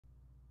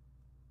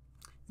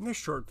In this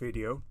short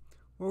video,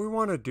 what we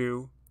want to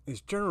do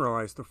is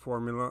generalize the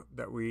formula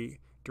that we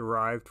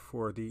derived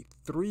for the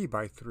 3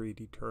 by 3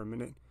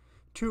 determinant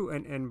to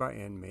an n by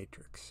n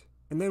matrix.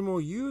 And then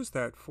we'll use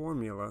that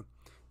formula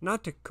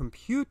not to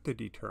compute the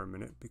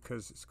determinant,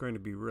 because it's going to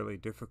be really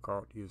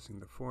difficult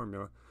using the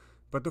formula,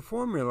 but the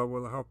formula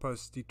will help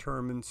us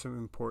determine some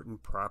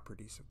important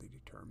properties of the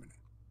determinant.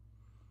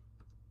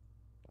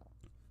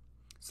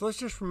 So let's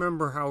just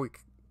remember how we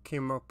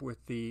came up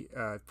with the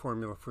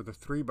formula for the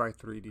 3 by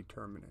 3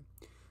 determinant.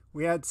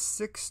 We had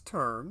 6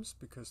 terms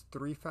because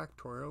 3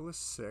 factorial is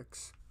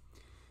 6.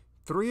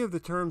 3 of the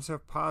terms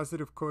have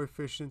positive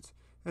coefficients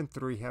and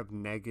 3 have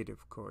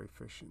negative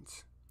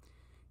coefficients.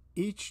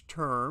 Each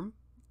term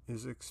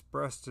is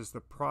expressed as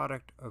the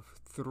product of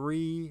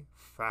 3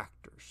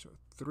 factors. So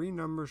 3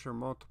 numbers are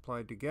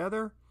multiplied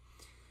together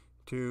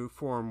to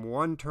form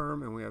one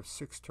term, and we have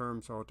 6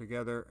 terms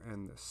altogether,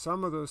 and the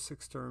sum of those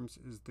 6 terms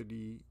is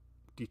the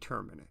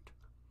determinant.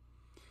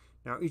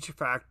 Now each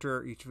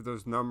factor, each of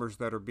those numbers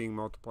that are being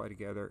multiplied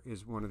together,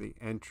 is one of the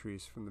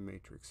entries from the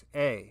matrix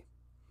A.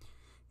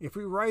 If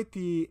we write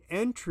the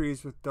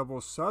entries with double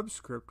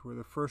subscript, where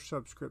the first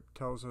subscript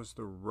tells us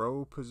the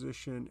row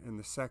position and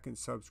the second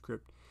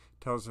subscript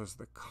tells us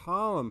the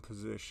column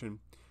position,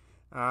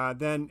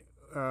 then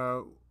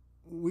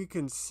we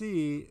can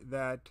see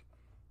that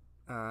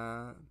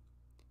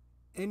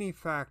any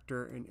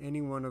factor in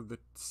any one of the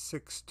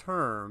 6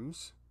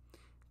 terms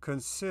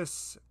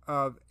consists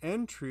of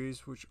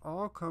entries which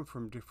all come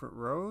from different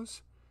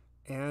rows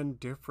and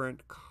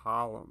different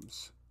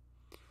columns.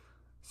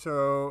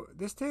 So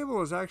this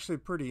table is actually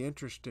pretty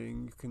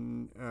interesting. You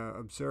can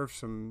observe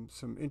some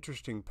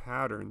interesting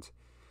patterns.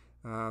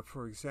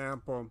 For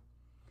example,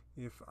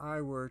 if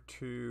I were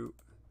to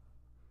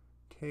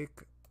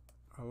take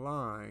a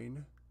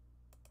line,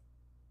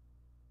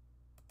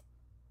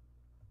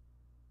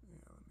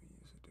 let me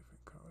use a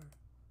different color,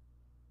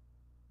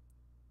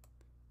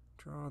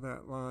 draw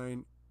that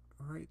line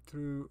right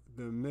through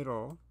the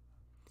middle,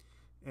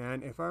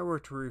 and if I were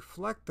to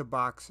reflect the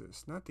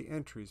boxes, not the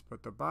entries,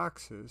 but the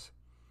boxes,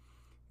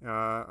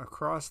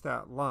 across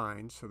that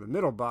line, so the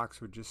middle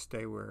box would just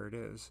stay where it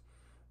is,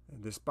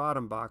 and this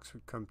bottom box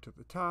would come to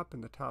the top,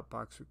 and the top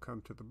box would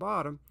come to the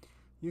bottom,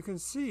 you can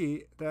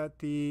see that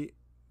the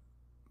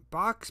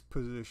box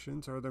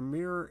positions are the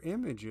mirror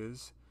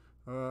images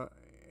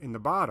in the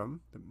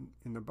bottom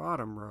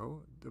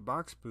row. The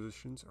box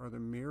positions are the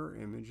mirror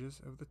images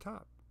of the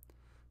top.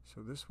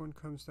 So this one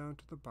comes down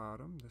to the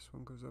bottom, this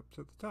one goes up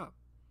to the top.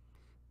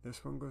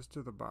 This one goes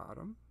to the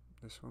bottom,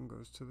 this one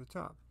goes to the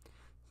top.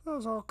 So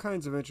there's all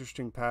kinds of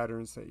interesting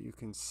patterns that you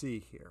can see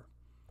here.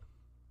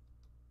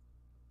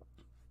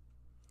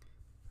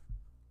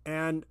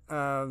 And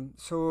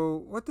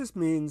so what this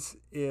means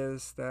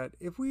is that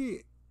if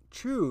we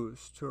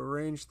choose to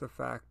arrange the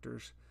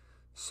factors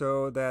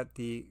so that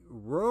the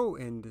row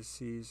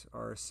indices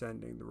are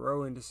ascending, the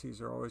row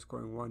indices are always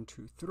going 1,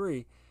 2,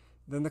 3,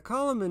 then the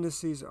column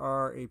indices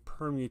are a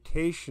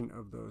permutation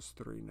of those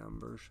 3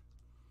 numbers.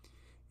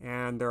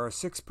 And there are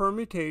 6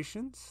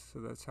 permutations, so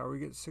that's how we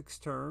get 6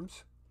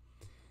 terms.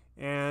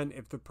 And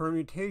if the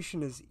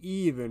permutation is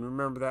even,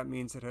 remember that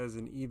means it has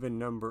an even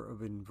number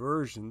of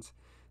inversions,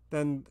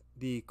 then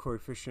the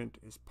coefficient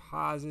is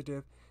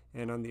positive.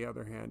 And on the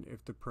other hand,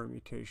 if the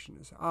permutation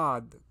is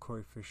odd, the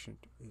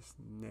coefficient is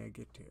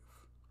negative.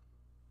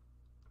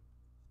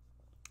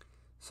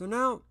 So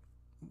now,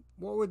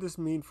 what would this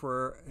mean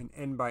for an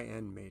n by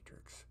n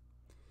matrix?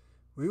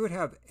 We would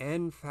have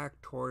n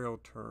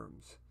factorial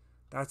terms.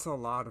 That's a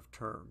lot of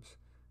terms.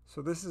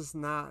 So this is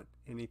not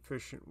an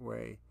efficient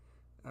way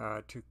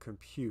to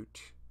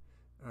compute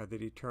the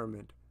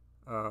determinant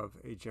of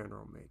a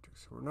general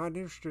matrix. We're not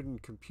interested in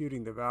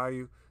computing the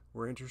value,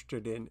 we're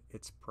interested in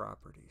its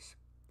properties.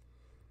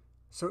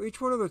 So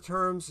each one of the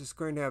terms is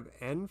going to have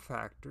n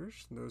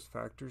factors, and those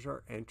factors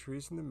are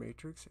entries in the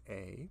matrix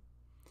A.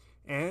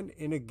 And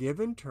in a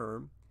given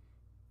term,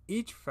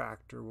 each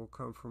factor will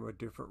come from a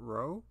different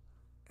row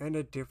and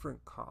a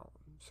different column.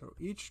 So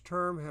each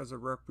term has a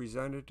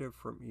representative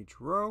from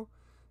each row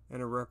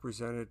and a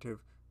representative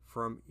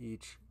from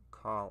each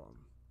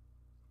column.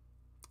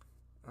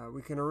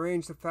 We can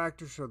arrange the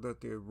factors so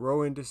that the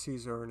row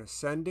indices are in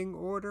ascending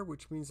order,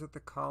 which means that the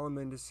column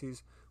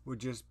indices would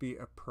just be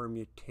a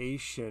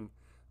permutation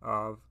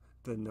of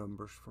the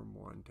numbers from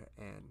 1 to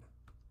n.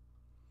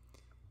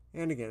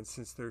 And again,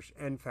 since there's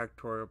n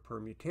factorial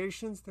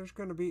permutations, there's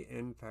going to be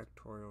n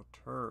factorial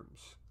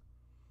terms.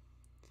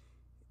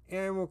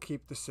 And we'll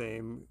keep the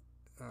same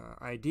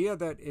idea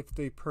that if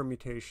the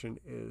permutation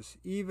is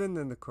even,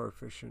 then the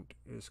coefficient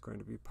is going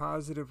to be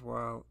positive,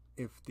 while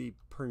if the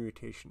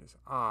permutation is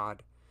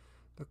odd,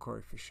 the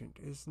coefficient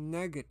is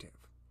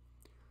negative.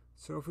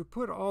 So if we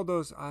put all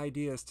those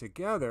ideas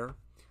together,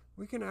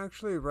 we can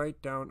actually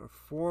write down a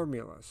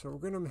formula. So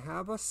we're going to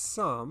have a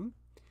sum.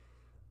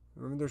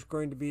 Remember, there's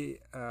going to be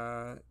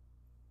n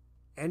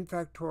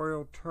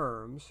factorial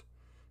terms.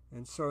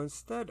 And so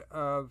instead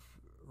of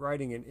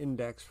writing an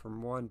index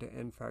from 1 to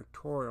n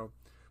factorial,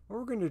 what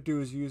we're going to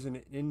do is use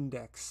an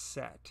index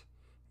set.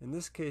 In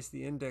this case,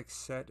 the index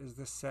set is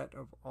the set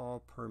of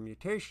all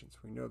permutations.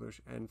 We know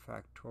there's n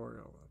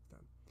factorial of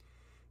them.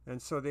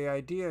 And so the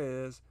idea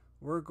is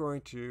we're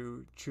going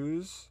to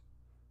choose,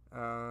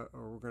 or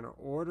we're going to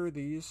order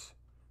these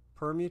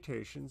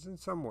permutations in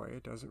some way.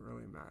 It doesn't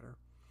really matter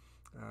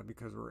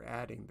because we're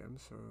adding them.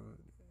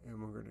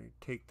 And we're going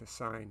to take the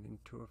sign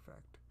into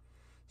effect.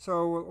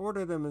 So we'll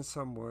order them in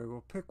some way.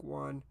 We'll pick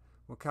one.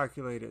 We'll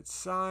calculate its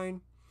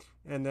sign.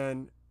 And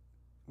then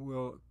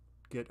we'll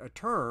get a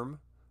term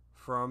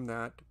from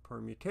that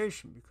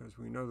permutation because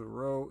we know the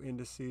row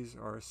indices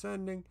are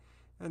ascending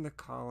and the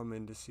column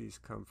indices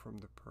come from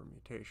the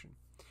permutation.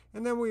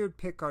 And then we would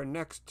pick our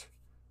next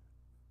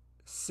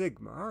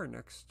sigma, our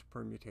next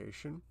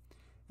permutation,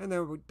 and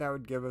then that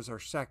would give us our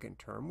second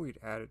term. We'd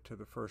add it to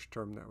the first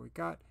term that we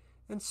got,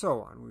 and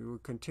so on. We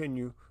would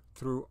continue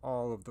through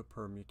all of the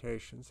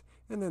permutations,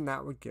 and then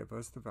that would give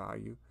us the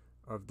value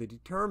of the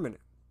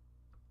determinant.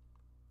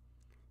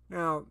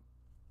 Now,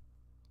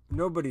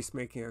 nobody's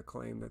making a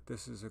claim that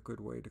this is a good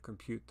way to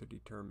compute the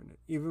determinant,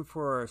 even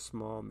for a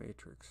small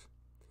matrix.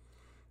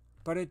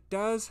 But it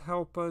does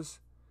help us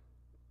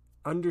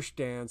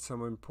understand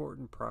some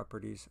important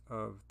properties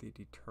of the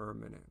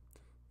determinant.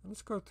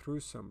 Let's go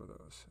through some of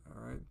those,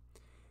 all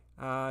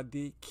right?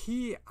 The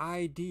key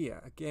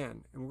idea,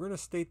 again, and we're going to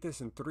state this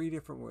in 3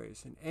 different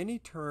ways. In any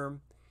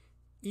term,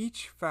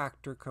 each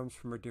factor comes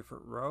from a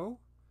different row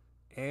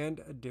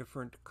and a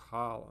different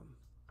column.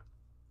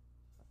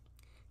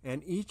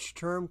 And each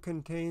term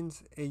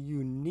contains a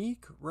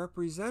unique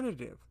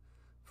representative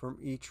from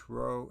each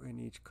row and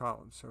each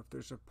column. So if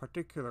there's a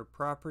particular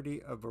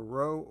property of a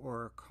row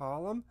or a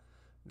column,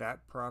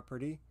 that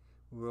property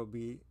will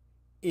be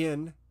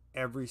in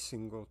every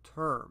single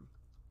term.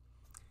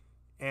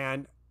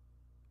 And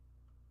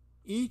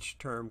each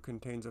term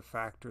contains a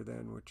factor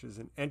then, which is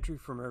an entry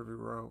from every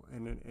row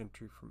and an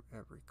entry from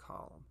every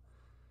column.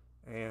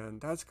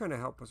 And that's going to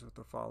help us with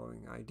the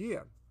following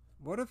idea.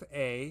 What if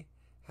A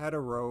had a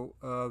row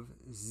of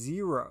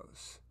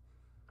zeros?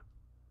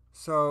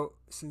 So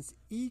since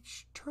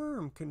each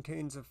term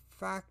contains a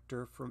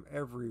factor from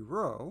every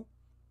row,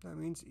 that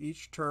means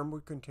each term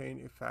would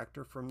contain a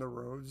factor from the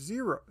row of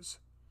zeros.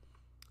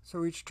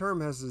 So each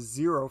term has a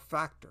 0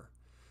 factor.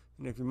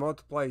 And if you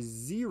multiply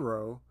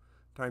 0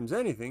 times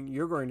anything,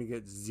 you're going to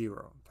get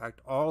 0. In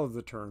fact, all of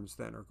the terms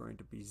then are going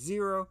to be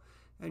 0.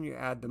 And you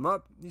add them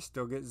up, you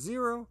still get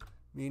 0,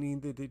 meaning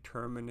the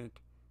determinant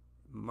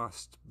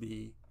must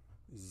be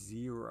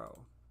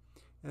 0.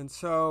 And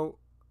so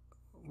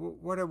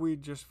what have we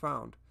just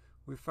found?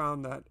 We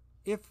found that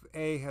if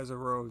A has a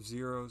row of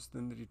zeros,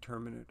 then the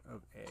determinant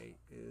of A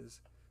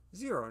is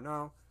 0.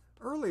 Now,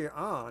 early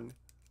on,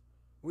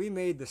 we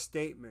made the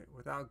statement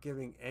without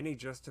giving any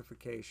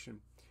justification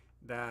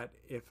that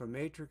if a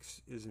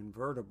matrix is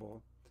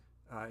invertible,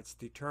 its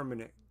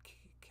determinant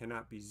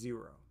cannot be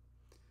 0.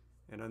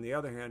 And on the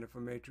other hand, if a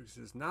matrix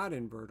is not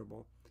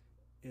invertible,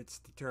 its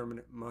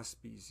determinant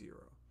must be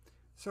 0.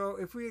 So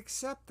if we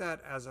accept that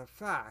as a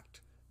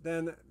fact,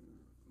 then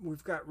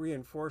we've got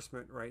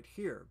reinforcement right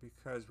here,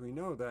 because we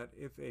know that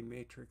if a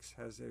matrix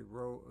has a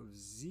row of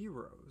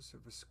zeros,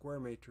 if a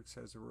square matrix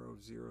has a row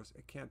of zeros,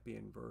 it can't be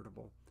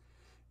invertible.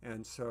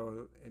 And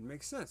so it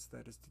makes sense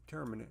that its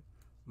determinant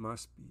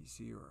must be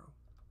 0.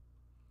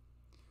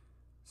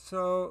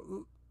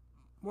 So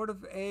what if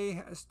A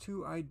has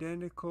 2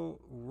 identical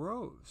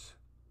rows?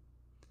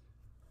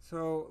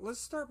 So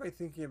let's start by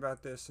thinking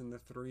about this in the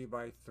 3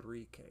 by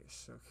 3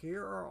 case. So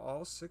here are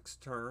all 6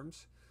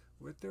 terms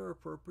with their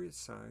appropriate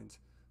signs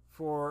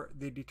for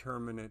the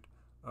determinant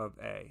of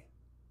A.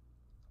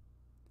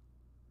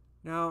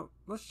 Now,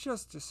 let's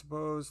just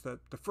suppose that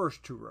the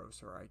first 2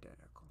 rows are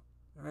identical.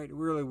 All right, it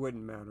really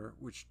wouldn't matter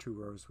which 2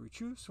 rows we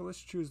choose, so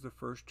let's choose the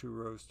first 2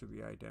 rows to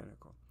be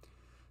identical.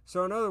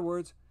 So in other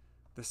words,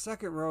 the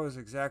second row is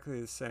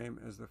exactly the same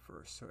as the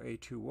first. So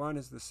A21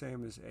 is the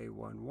same as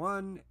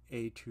A11,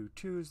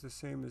 A22 is the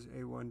same as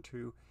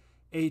A12,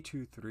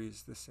 A23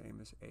 is the same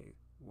as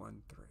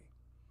A13.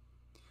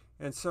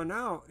 And so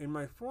now in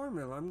my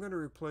formula, I'm going to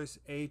replace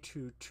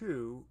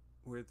A22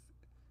 with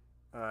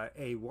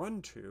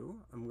A12.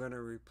 I'm going to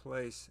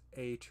replace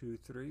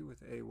A23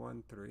 with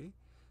A13.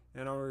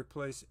 And I'll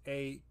replace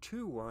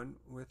A21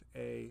 with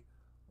A11.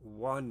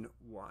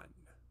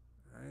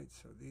 Right?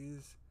 So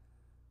these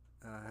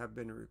have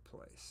been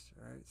replaced.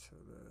 Right? So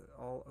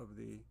all of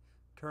the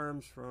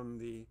terms from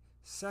the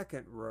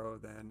second row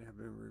then have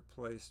been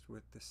replaced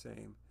with the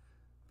same,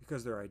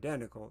 because they're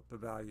identical, the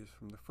values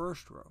from the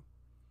first row.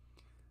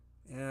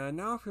 And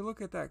now if you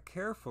look at that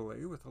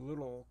carefully with a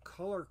little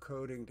color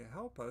coding to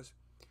help us,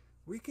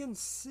 we can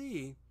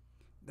see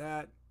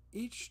that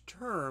each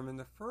term in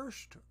the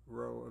first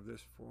row of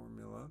this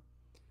formula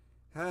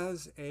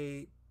has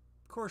a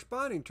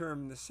corresponding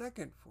term in the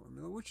second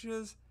formula, which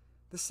is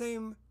the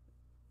same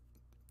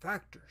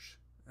factors.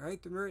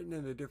 Right? They're written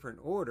in a different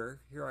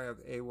order. Here I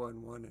have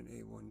A11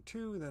 and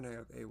A12, then I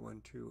have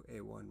A12,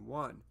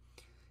 A11.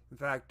 In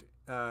fact,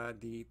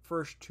 the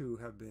first 2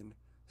 have been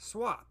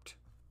swapped.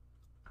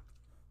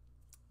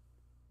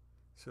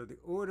 So the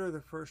order of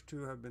the first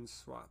 2 have been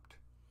swapped.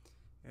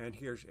 And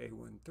here's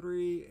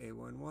A13,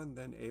 A11,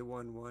 then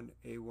A11,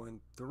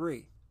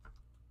 A13.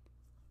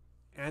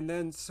 And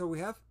then, so we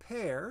have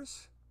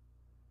pairs,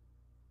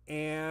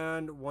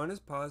 and one is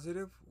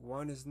positive,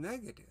 one is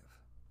negative.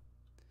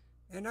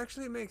 And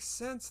actually it makes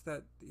sense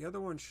that the other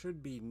one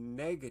should be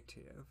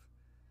negative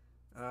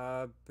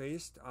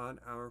based on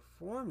our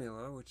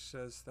formula, which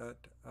says that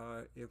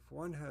if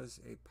one has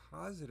a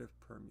positive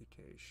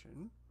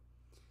permutation,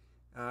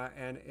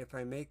 and if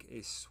I make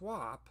a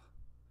swap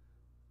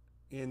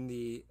in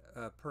the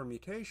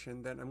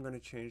permutation, then I'm going to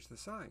change the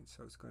sign.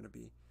 So it's going to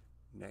be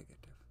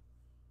negative.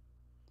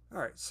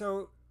 All right,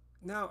 so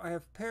now I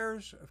have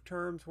pairs of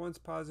terms. One's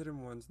positive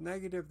and one's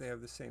negative. They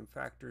have the same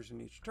factors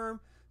in each term,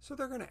 so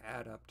they're going to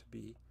add up to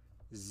be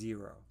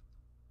 0.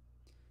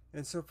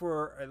 And so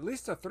for at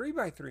least a 3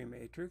 by 3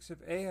 matrix, if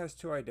A has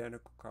two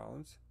identical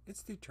columns,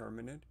 its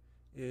determinant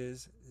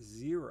is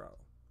 0.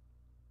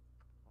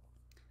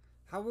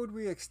 How would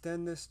we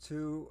extend this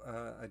to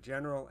a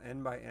general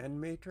n by n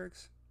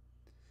matrix?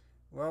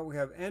 Well, we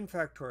have n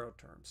factorial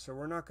terms, so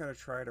we're not going to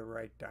try to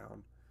write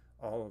down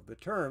all of the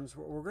terms.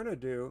 What we're going to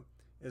do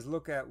is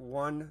look at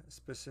one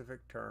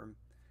specific term.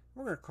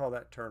 We're going to call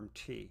that term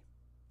t.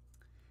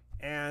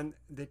 And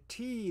the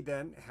t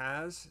then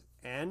has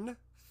n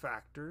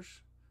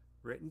factors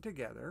written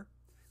together.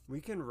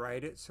 We can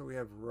write it so we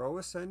have row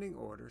ascending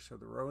order, so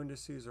the row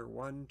indices are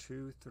 1,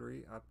 2,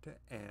 3, up to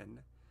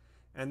n.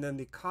 And then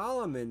the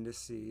column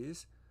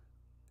indices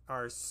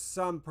are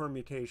some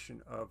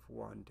permutation of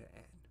 1 to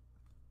n.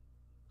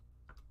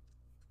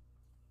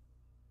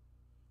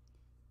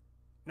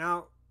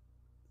 Now,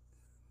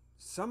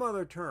 some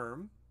other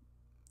term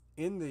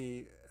in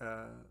the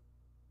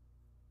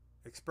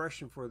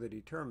expression for the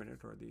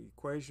determinant, or the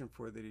equation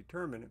for the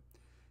determinant,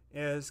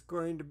 is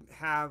going to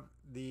have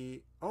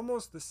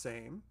almost the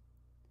same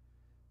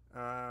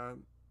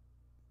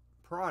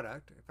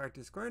product. In fact,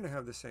 it's going to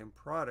have the same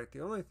product.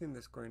 The only thing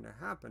that's going to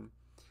happen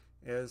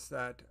is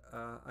that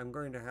I'm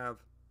going to have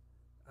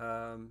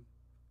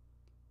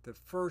the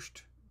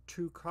first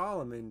two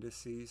column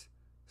indices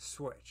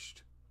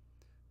switched.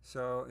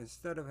 So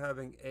instead of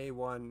having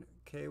A1,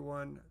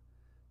 K1,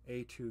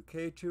 A2,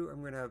 K2,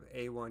 I'm going to have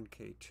A1,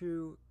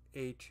 K2,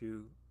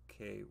 A2,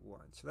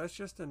 K1. So that's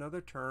just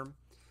another term.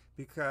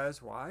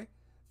 Because, why?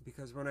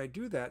 Because when I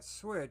do that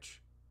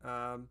switch,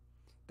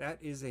 that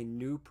is a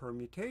new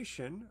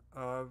permutation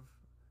of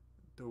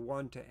the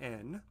 1 to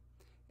n,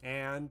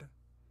 and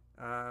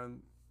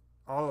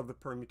all of the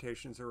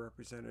permutations are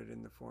represented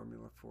in the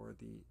formula for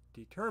the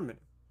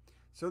determinant.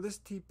 So this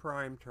t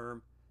prime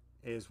term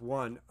is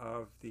one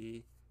of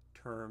the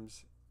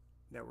terms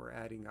that we're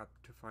adding up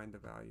to find the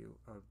value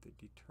of the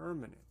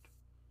determinant.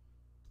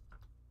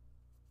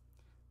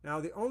 Now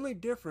the only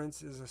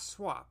difference is a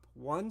swap,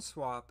 one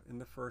swap in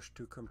the first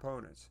two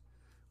components,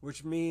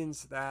 which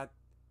means that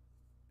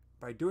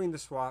by doing the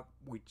swap,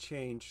 we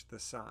change the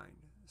sign.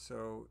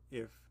 So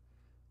if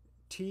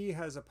t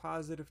has a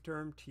positive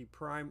term, t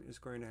prime is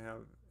going to have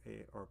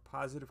or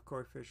positive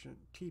coefficient,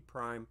 t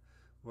prime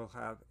will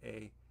have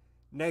a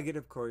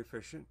negative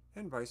coefficient,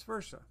 and vice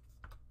versa.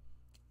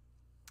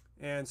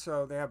 And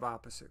so they have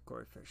opposite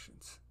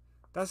coefficients.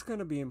 That's going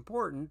to be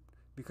important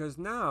because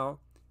now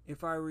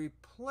if I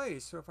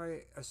replace, so if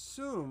I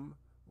assume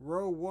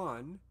row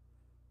 1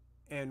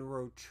 and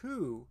row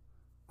 2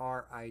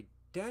 are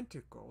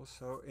identical,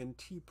 so in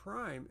t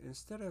prime,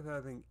 instead of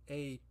having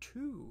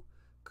A2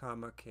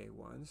 comma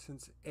K1,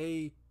 since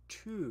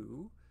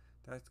A2,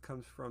 that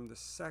comes from the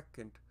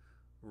second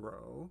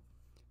row,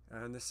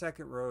 and the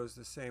second row is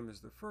the same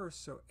as the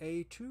first, so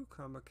A2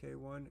 comma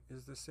K1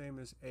 is the same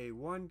as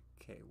A1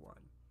 K1.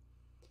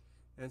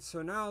 And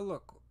so now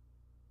look,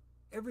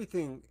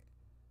 everything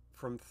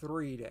from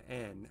 3 to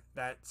n,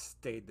 that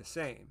stayed the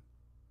same.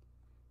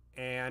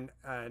 And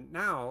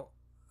now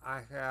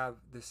I have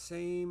the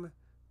same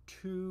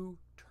two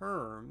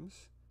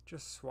terms,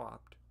 just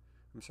swapped,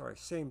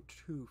 same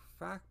two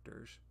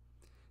factors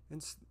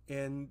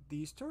in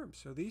these terms.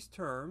 So these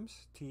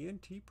terms, t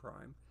and t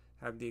prime,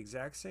 have the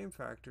exact same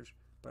factors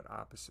but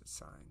opposite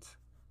signs.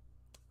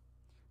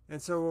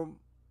 And so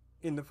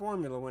in the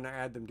formula, when I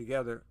add them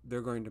together,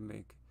 they're going to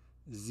make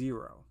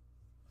 0.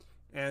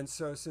 And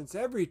so since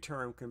every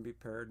term can be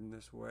paired in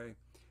this way,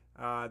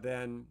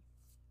 then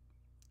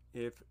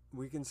if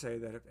we can say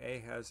that if A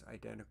has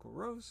identical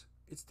rows,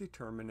 its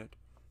determinant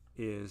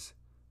is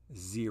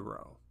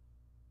 0.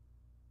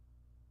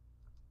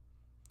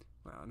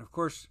 Well, and of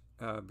course,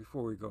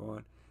 before we go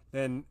on,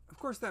 then of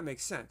course that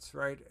makes sense,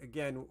 right?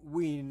 Again,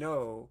 we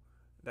know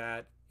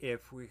that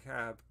if we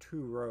have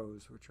two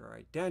rows which are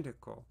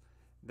identical,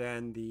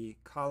 then the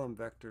column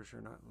vectors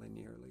are not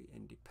linearly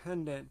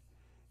independent,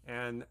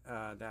 and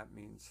that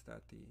means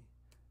that the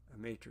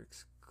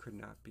matrix could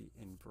not be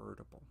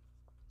invertible.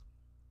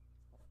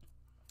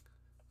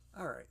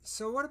 All right,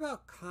 so what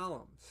about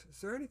columns?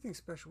 Is there anything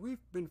special?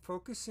 We've been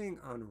focusing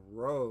on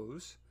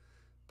rows,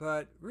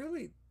 but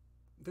really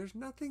there's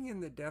nothing in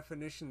the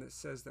definition that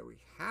says that we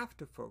have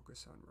to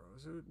focus on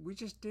rows. We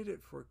just did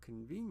it for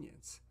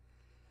convenience.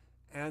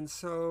 And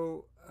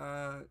so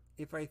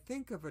if I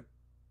think of a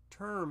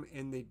term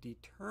in the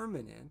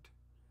determinant,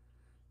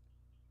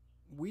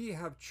 we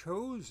have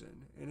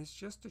chosen, and it's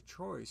just a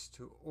choice,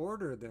 to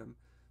order them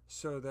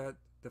so that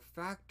the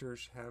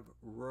factors have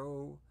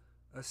row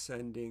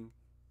ascending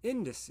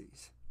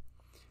indices.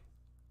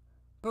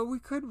 But we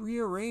could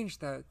rearrange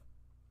the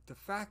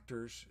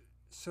factors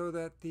so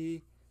that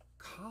the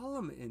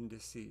column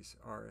indices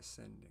are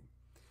ascending.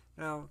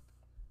 Now,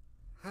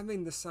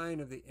 having the sign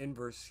of the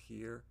inverse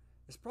here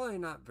is probably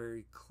not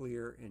very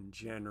clear in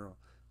general.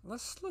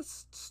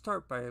 Let's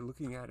start by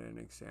looking at an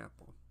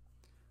example.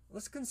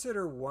 Let's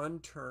consider one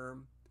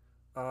term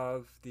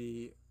of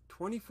the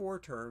 24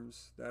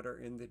 terms that are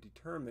in the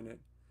determinant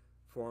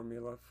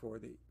formula for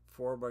the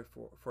 4x4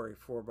 for a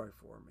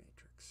 4x4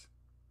 matrix.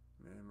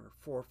 Remember,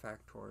 4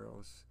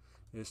 factorial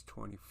is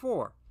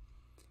 24.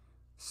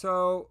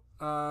 So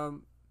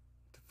to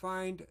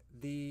find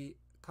the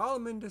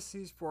column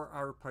indices for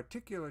our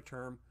particular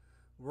term,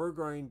 we're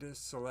going to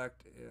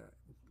select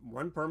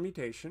one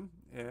permutation,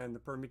 and the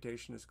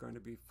permutation is going to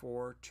be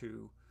 4,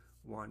 2,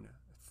 1,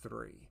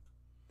 3.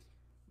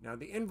 Now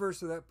the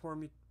inverse of that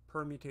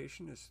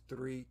permutation is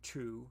 3,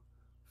 2,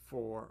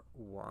 4,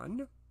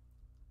 1.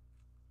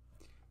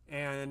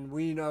 And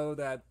we know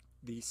that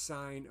the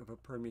sign of a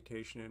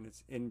permutation and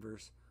its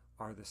inverse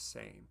are the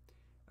same.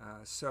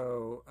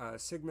 So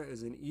sigma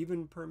is an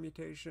even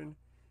permutation,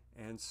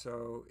 and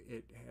so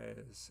it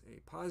has a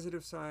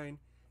positive sign,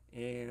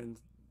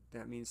 and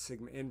that means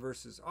sigma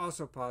inverse is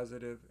also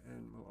positive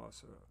and will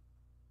also,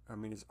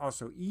 is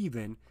also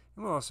even,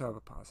 and will also have a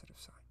positive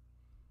sign.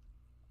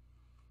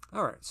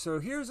 All right, so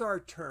here's our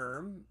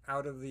term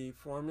out of the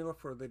formula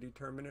for the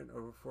determinant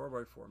of a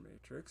 4x4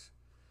 matrix.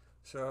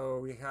 So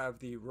we have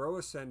the row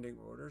ascending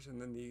orders,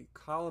 and then the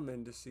column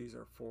indices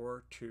are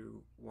 4,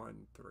 2,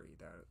 1, 3.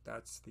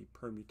 That's the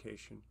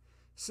permutation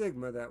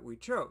sigma that we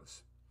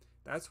chose.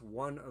 That's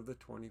one of the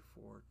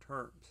 24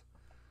 terms.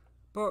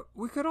 But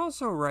we could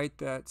also write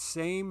that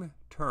same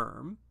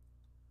term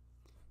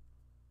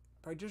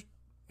by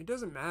it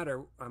doesn't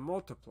matter, I'm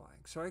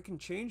multiplying. So I can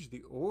change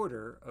the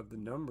order of the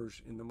numbers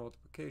in the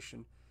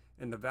multiplication,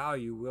 and the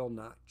value will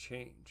not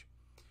change.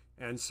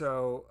 And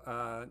so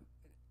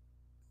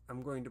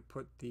I'm going to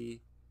put the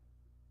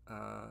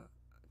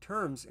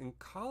terms in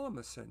column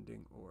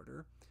ascending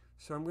order.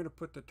 So I'm going to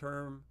put the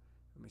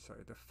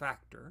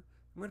factor.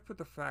 I'm going to put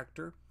the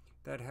factor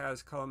that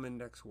has column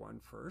index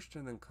 1 first,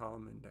 and then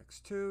column index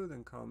 2,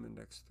 then column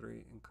index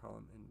 3, and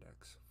column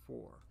index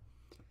 4.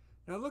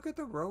 Now look at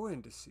the row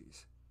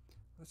indices.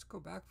 Let's go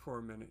back for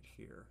a minute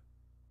here.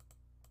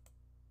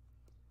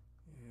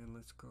 And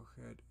let's go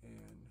ahead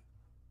and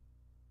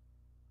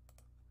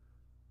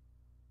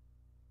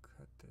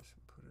cut this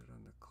and put it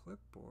on the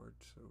clipboard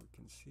so we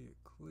can see it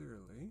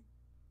clearly.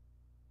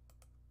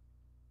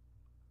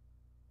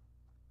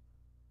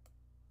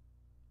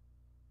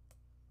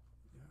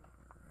 All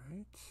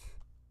right.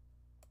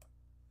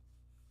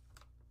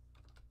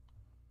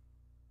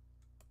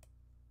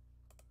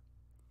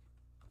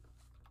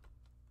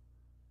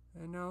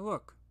 And now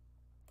look.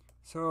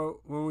 So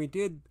when we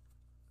did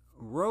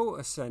row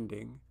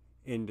ascending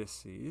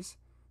indices,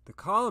 the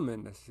column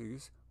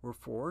indices were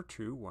 4,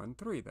 2, 1,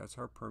 3. That's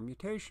our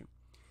permutation.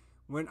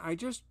 When I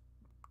just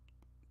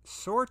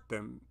sort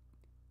them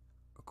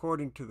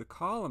according to the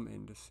column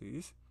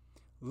indices,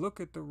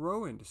 look at the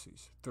row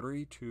indices,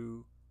 3,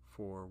 2,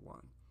 4, 1.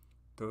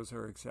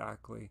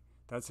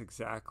 That's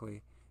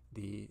exactly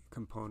the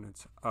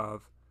components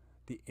of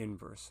the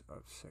inverse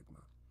of sigma.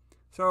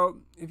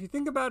 So if you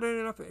think about it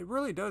enough, it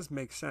really does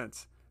make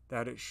sense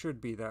that it should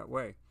be that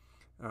way.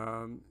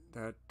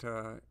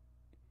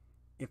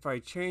 If I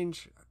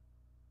change,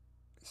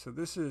 so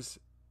this is,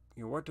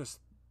 what does,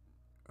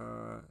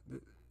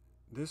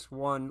 this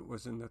 1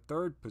 was in the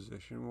 3rd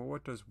position. Well,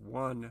 what does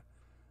 1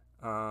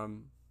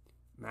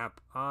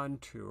 map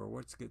onto, or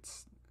what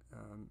gets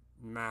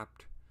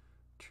mapped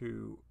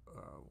to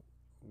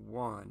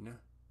 1?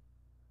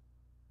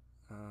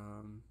 So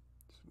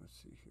let's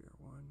see here,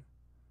 1,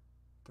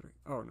 3.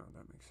 Oh, no,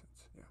 that makes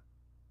sense, yeah.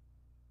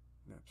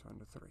 Maps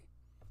onto 3.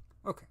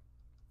 Okay.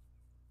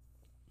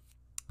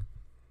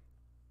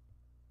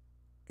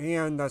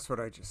 And that's what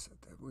I just said.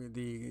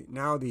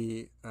 Now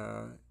the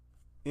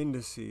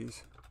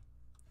indices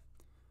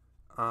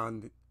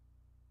when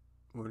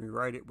we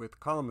write it with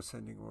column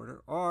ascending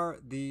order are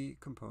the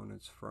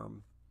components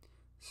from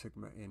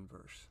sigma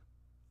inverse.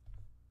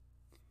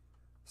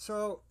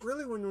 So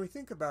really, when we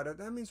think about it,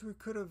 that means we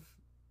could have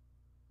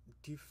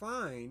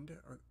defined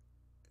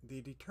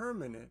the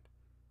determinant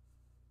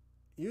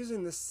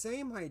using the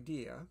same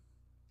idea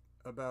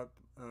about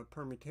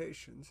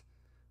permutations,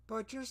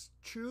 but just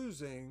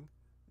choosing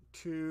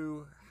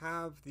to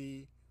have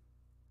the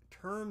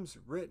terms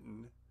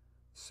written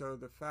so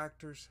the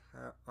factors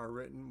are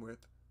written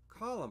with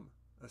column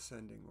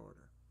ascending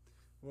order.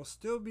 We'll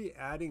still be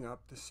adding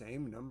up the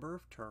same number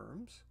of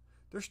terms.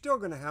 They're still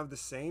going to have the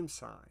same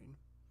sign.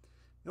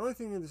 The only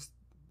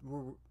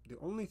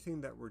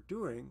thing that we're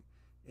doing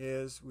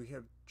is we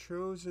have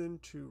chosen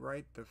to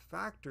write the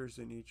factors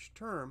in each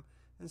term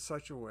in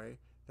such a way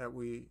that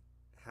we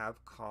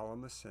have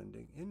column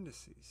ascending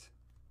indices.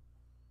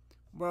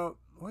 Well,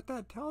 what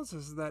that tells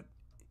us is that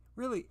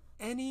really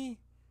any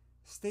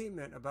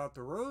statement about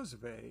the rows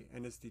of A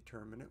and its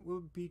determinant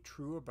will be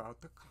true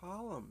about the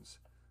columns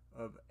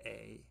of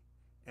A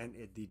and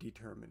the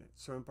determinant.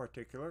 So in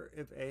particular,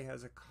 if A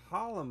has a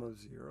column of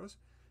zeros,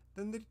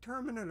 then the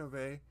determinant of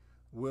A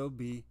will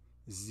be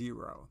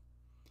 0.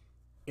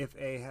 If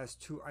A has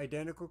two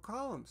identical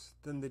columns,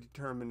 then the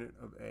determinant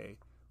of A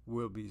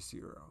will be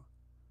 0.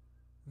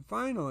 And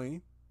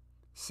finally,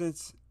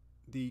 since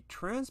the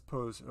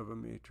transpose of a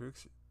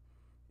matrix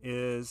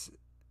is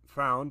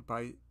found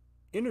by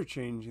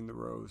interchanging the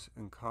rows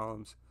and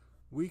columns,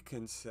 we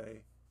can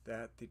say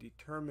that the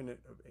determinant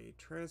of A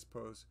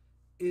transpose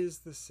is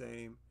the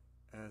same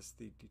as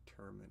the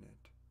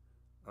determinant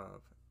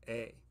of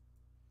A.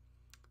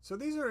 So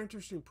these are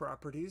interesting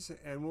properties,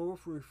 and we'll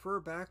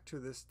refer back to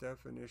this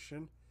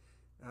definition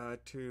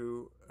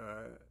to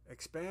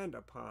expand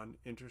upon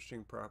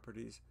interesting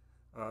properties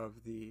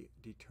of the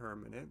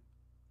determinant.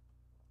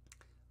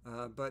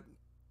 But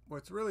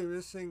what's really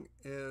missing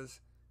is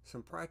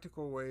some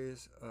practical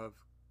ways of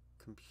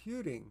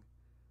computing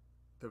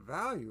the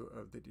value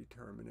of the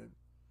determinant,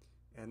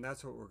 and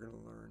that's what we're going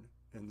to learn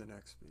in the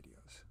next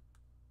videos.